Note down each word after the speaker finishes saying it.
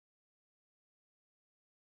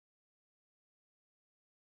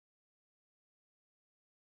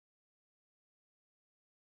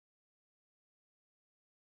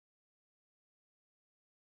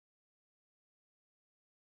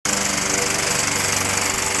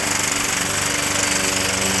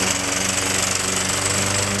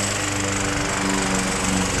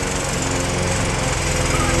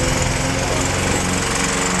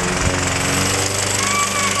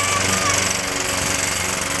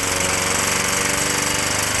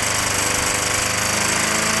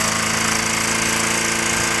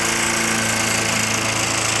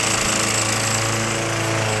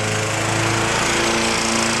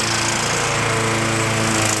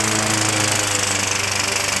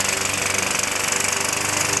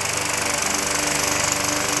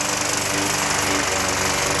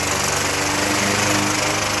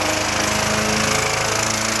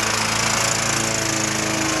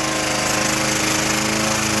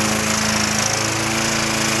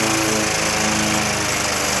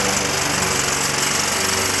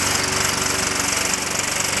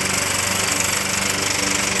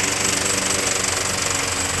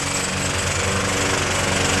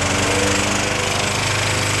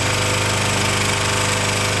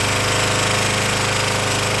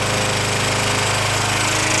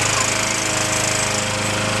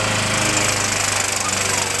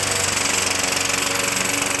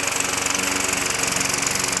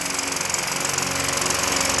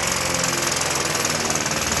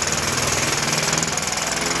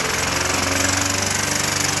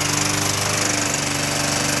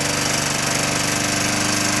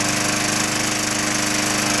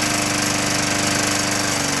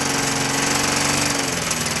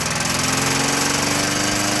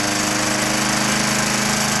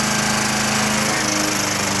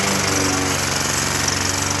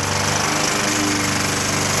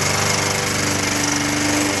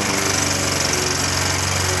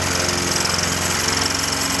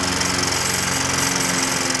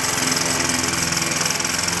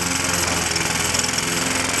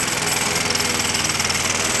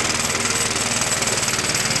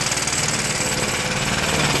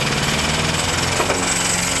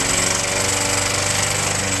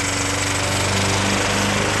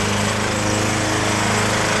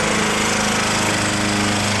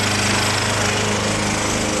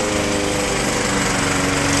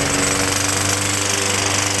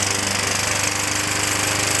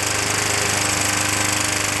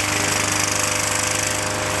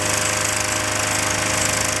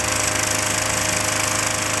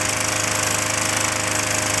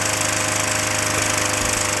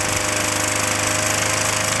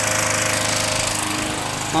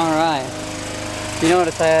You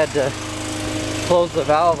notice I had to close the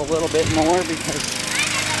valve a little bit more because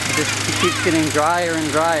it just keeps getting drier and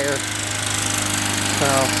drier. So,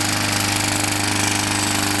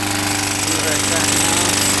 see where it's at now.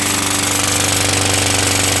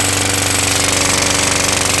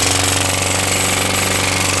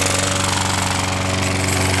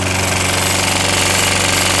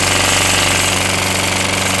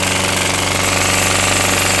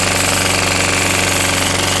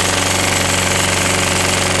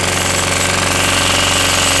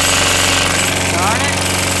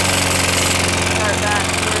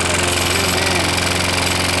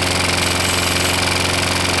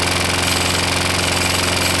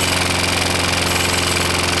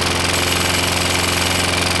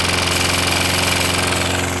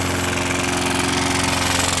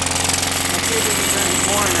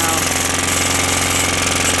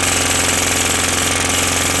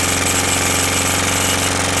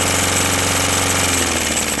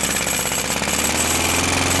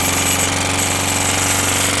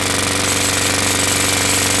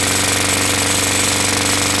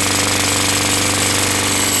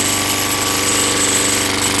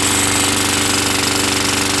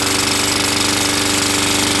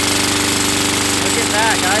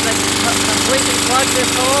 Guys, I can completely plug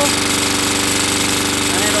this hole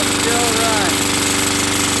and it'll still run.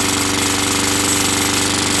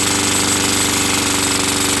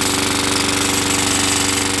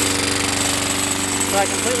 So I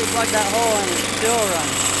completely plug that hole and it still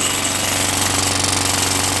runs.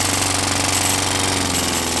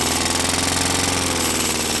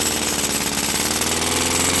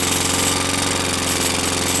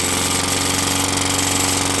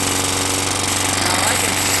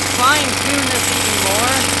 Fine-tune this even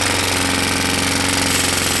more.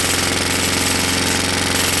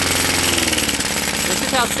 This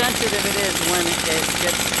is how sensitive it is when it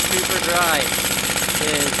gets super dry.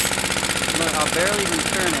 I'll barely even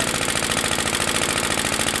turn it.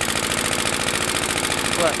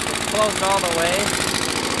 Look, it's closed all the way.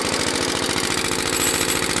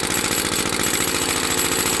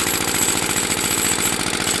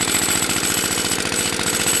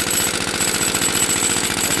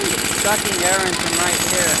 Sucking air in from right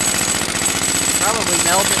here. Probably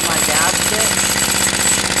melted my gasket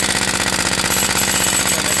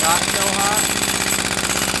when it got so hot.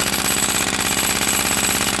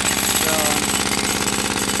 So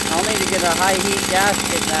I'll need to get a high heat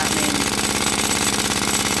gasket, that means.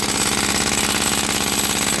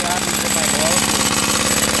 See what happens if I blow through.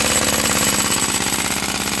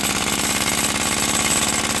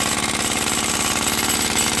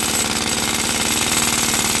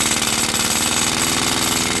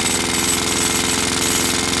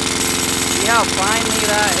 See how finely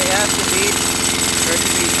that it has to be for it to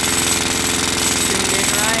be tuned in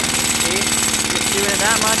right? See? Just doing it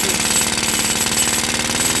that much and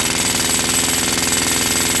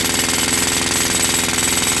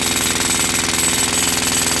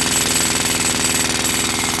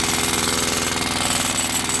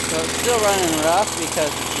so it's still running rough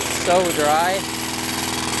because it's just so dry.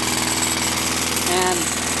 And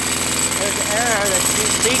there's air that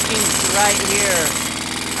keeps leaking right here.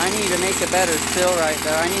 I need to make a better seal right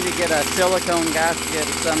there. I need to get a silicone gasket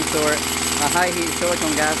of some sort, a high heat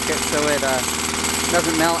silicone gasket so it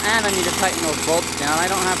doesn't melt, and I need to tighten those bolts down. I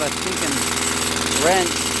don't have a stinking wrench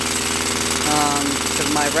because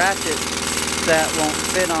my ratchet set won't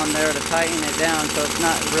fit on there to tighten it down, so it's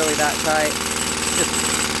not really that tight. Just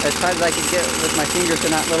as tight as I can get with my fingers in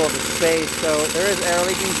that little space. So there is air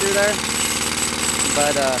leaking through there,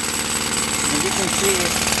 but as you can see,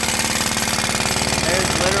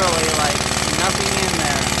 there's literally like nothing in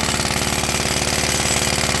there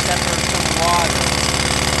except for some water.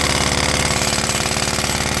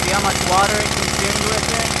 See how much water it consumed with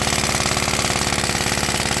it?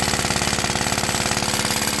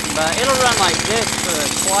 But it'll run like this for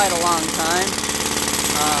quite a long time.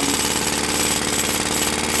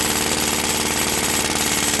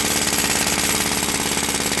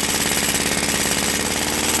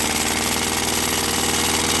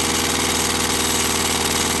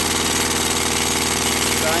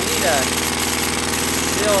 I need to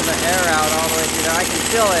fill the air out all the way through there. I can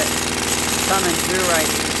feel it coming through right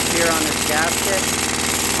here on this gasket.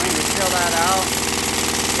 I need to fill that out,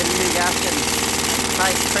 get a new gasket and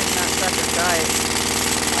tighten that sucker tight.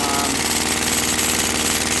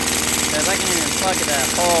 Because I can even plug that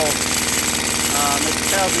hole. This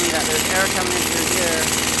tells me that there's air coming in through here.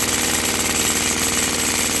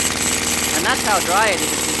 And that's how dry it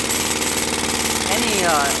is. Any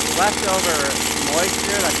leftover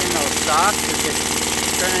moisture that's in those socks is just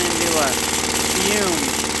turning into a fume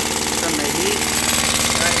from the heat.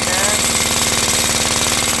 air.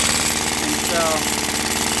 And so,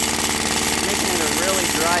 making it a really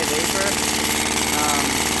dry vapor.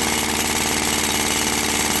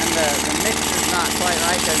 And the mixer's not quite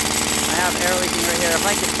right because I have air leaking right here. If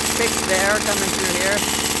I could fix the air coming through here,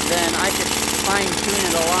 then I could fine tune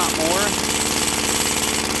it a lot more.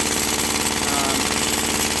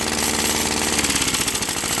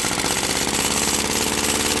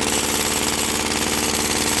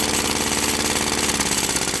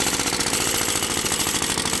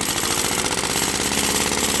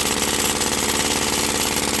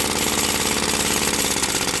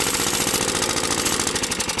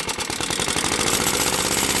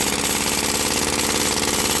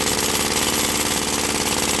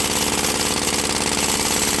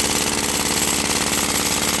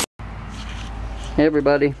 Hey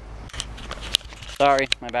everybody, sorry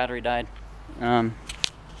my battery died,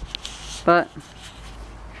 but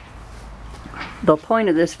the point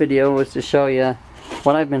of this video was to show you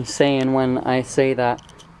what I've been saying when I say that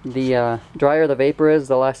the drier the vapor is,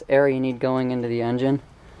 the less air you need going into the engine,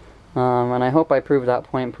 and I hope I proved that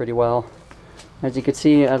point pretty well. As you can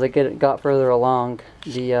see, as I got further along,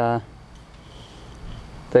 the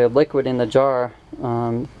liquid in the jar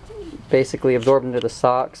basically absorbed into the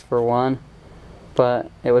socks for one,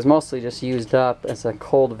 but it was mostly just used up as a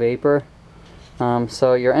cold vapor.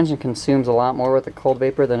 So your engine consumes a lot more with a cold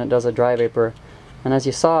vapor than it does a dry vapor. And as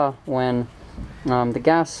you saw, when the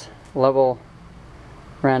gas level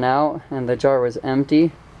ran out and the jar was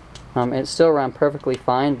empty, it still ran perfectly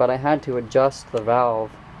fine, but I had to adjust the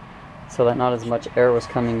valve so that not as much air was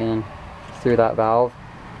coming in through that valve.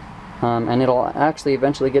 And it'll actually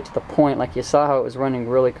eventually get to the point, like you saw how it was running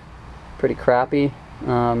really pretty crappy.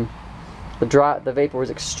 The vapor was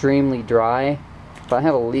extremely dry, but I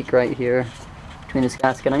have a leak right here between this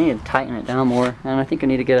gasket. I need to tighten it down more, and I think I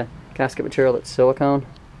need to get a gasket material that's silicone,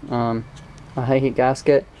 a high heat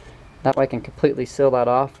gasket. That way I can completely seal that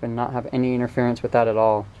off and not have any interference with that at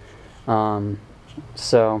all. And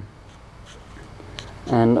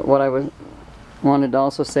what I wanted to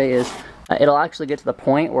also say is it'll actually get to the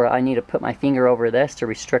point where I need to put my finger over this to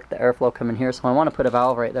restrict the airflow coming here, so I want to put a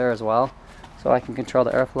valve right there as well, so I can control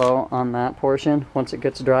the airflow on that portion once it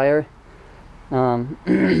gets drier. And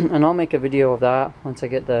I'll make a video of that once I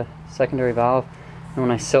get the secondary valve and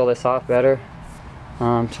when I seal this off better,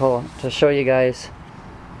 to show you guys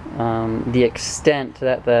the extent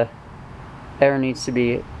that the air needs to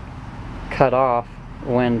be cut off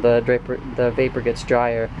when the vapor gets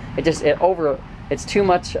drier. It's too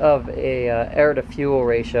much of a air to fuel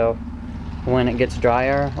ratio. When it gets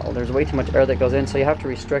drier, there's way too much air that goes in, so you have to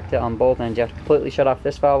restrict it on both ends. You have to completely shut off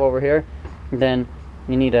this valve over here, then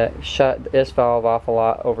you need to shut this valve off a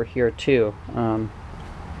lot over here too.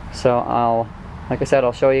 So like I said,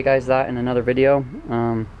 I'll show you guys that in another video.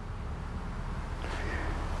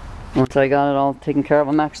 Once I got it all taken care of,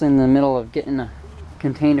 I'm actually in the middle of getting a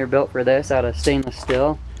container built for this out of stainless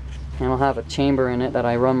steel, and I'll have a chamber in it that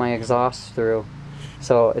I run my exhaust through.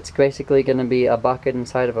 So it's basically going to be a bucket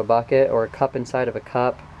inside of a bucket, or a cup inside of a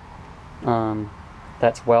cup,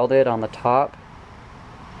 that's welded on the top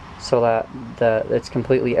so that it's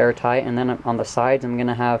completely airtight. And then on the sides I'm going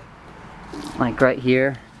to have, like right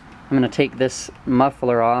here, I'm going to take this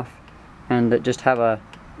muffler off and just have a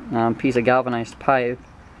piece of galvanized pipe.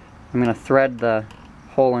 I'm going to thread the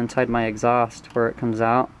hole inside my exhaust where it comes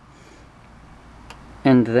out,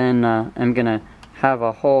 and then I'm going to have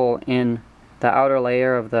a hole in the outer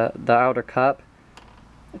layer of the outer cup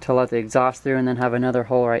to let the exhaust through, and then have another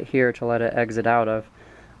hole right here to let it exit out of.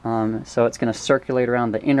 So it's going to circulate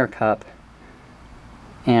around the inner cup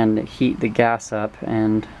and heat the gas up,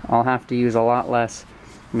 and I'll have to use a lot less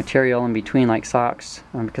material in between, like socks,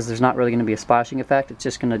 because there's not really going to be a splashing effect. It's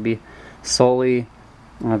just going to be solely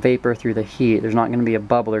vapor through the heat. There's not going to be a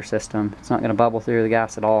bubbler system. It's not going to bubble through the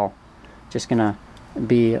gas at all. Just going to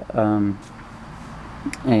be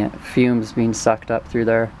fumes being sucked up through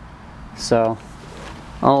there. So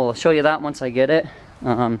I'll show you that once I get it.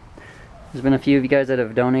 There's been a few of you guys that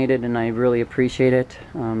have donated, and I really appreciate it.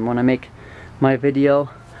 When I make my video,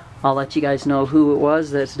 I'll let you guys know who it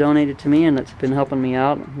was that's donated to me and that's been helping me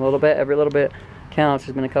out a little bit. Every little bit counts.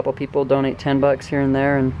 There's been a couple people donate 10 bucks here and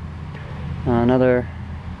there, and another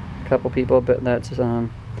couple people that's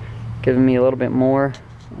giving me a little bit more.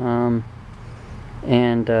 And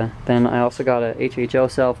then I also got a HHO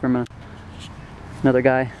cell from another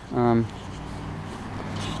guy.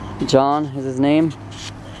 John is his name.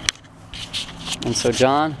 And so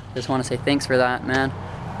John, just want to say thanks for that, man.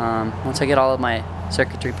 Once I get all of my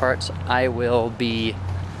circuitry parts, I will be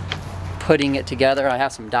putting it together. I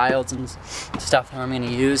have some diodes and stuff that I'm going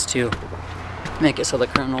to use to make it so the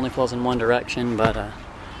current only flows in one direction. But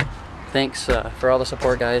thanks for all the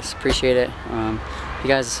support, guys. Appreciate it. If you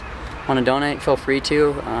guys want to donate, feel free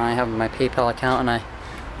to. I have my PayPal account, and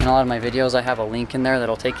in a lot of my videos I have a link in there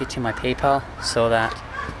that'll take you to my PayPal so that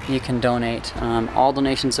you can donate. All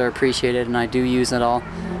donations are appreciated, and I do use it all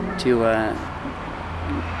to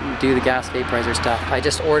do the gas vaporizer stuff. I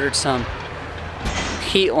just ordered some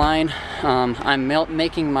heat line. I'm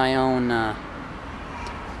making my own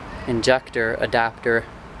injector adapter,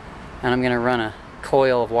 and I'm gonna run a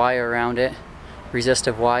coil of wire around it,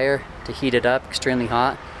 resistive wire, to heat it up extremely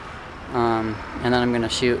hot, and then I'm gonna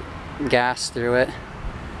shoot gas through it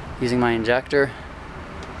using my injector,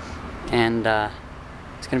 and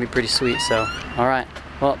it's gonna be pretty sweet. So alright,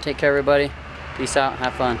 well, take care everybody, peace out,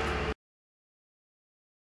 have fun.